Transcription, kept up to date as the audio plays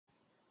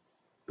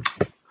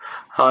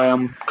Hi,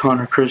 I'm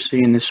Connor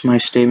Christie, and this is my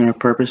statement of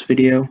purpose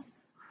video.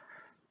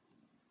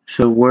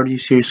 So, where do you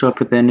see yourself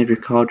at the end of your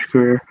college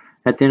career?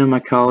 At the end of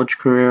my college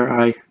career,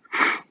 I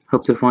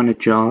hope to find a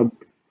job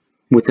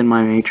within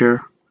my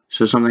major,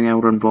 so something that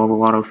would involve a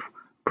lot of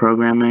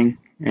programming,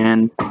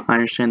 and I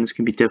understand this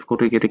can be difficult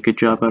to get a good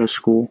job out of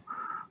school,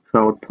 so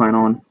I would plan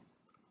on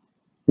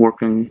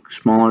working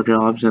smaller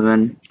jobs and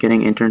then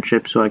getting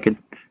internships so I could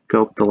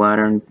go up the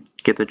ladder and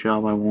get the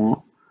job I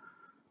want.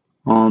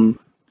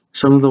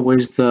 Some of the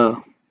ways the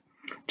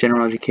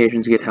general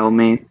educations could help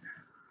me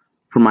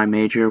for my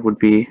major would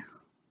be,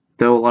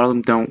 though a lot of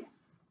them don't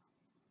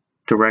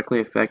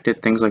directly affect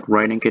it, things like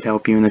writing could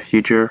help you in the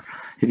future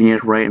if you need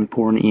to write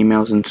important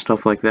emails and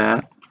stuff like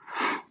that.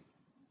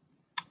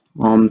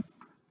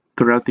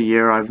 Throughout the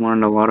year, I've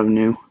learned a lot of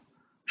new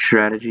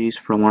strategies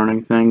for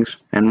learning things,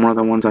 and one of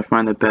the ones I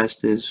find the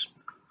best is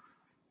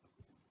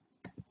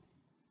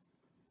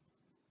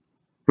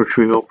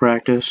retrieval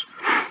practice.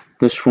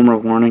 This form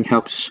of learning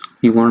helps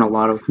you learn a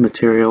lot of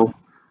material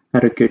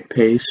at a good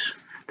pace.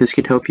 This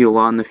could help you a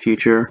lot in the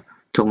future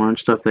to learn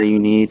stuff that you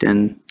need,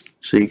 and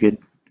so you could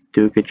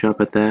do a good job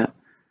at that.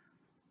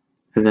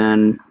 And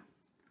then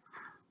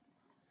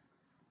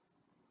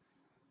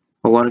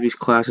a lot of these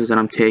classes that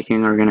I'm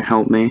taking are going to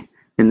help me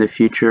in the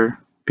future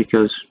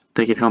because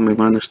they could help me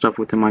learn the stuff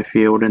within my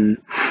field, and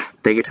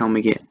they could help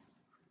me get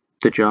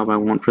the job I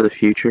want for the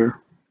future.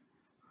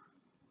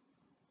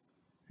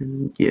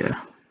 And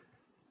yeah.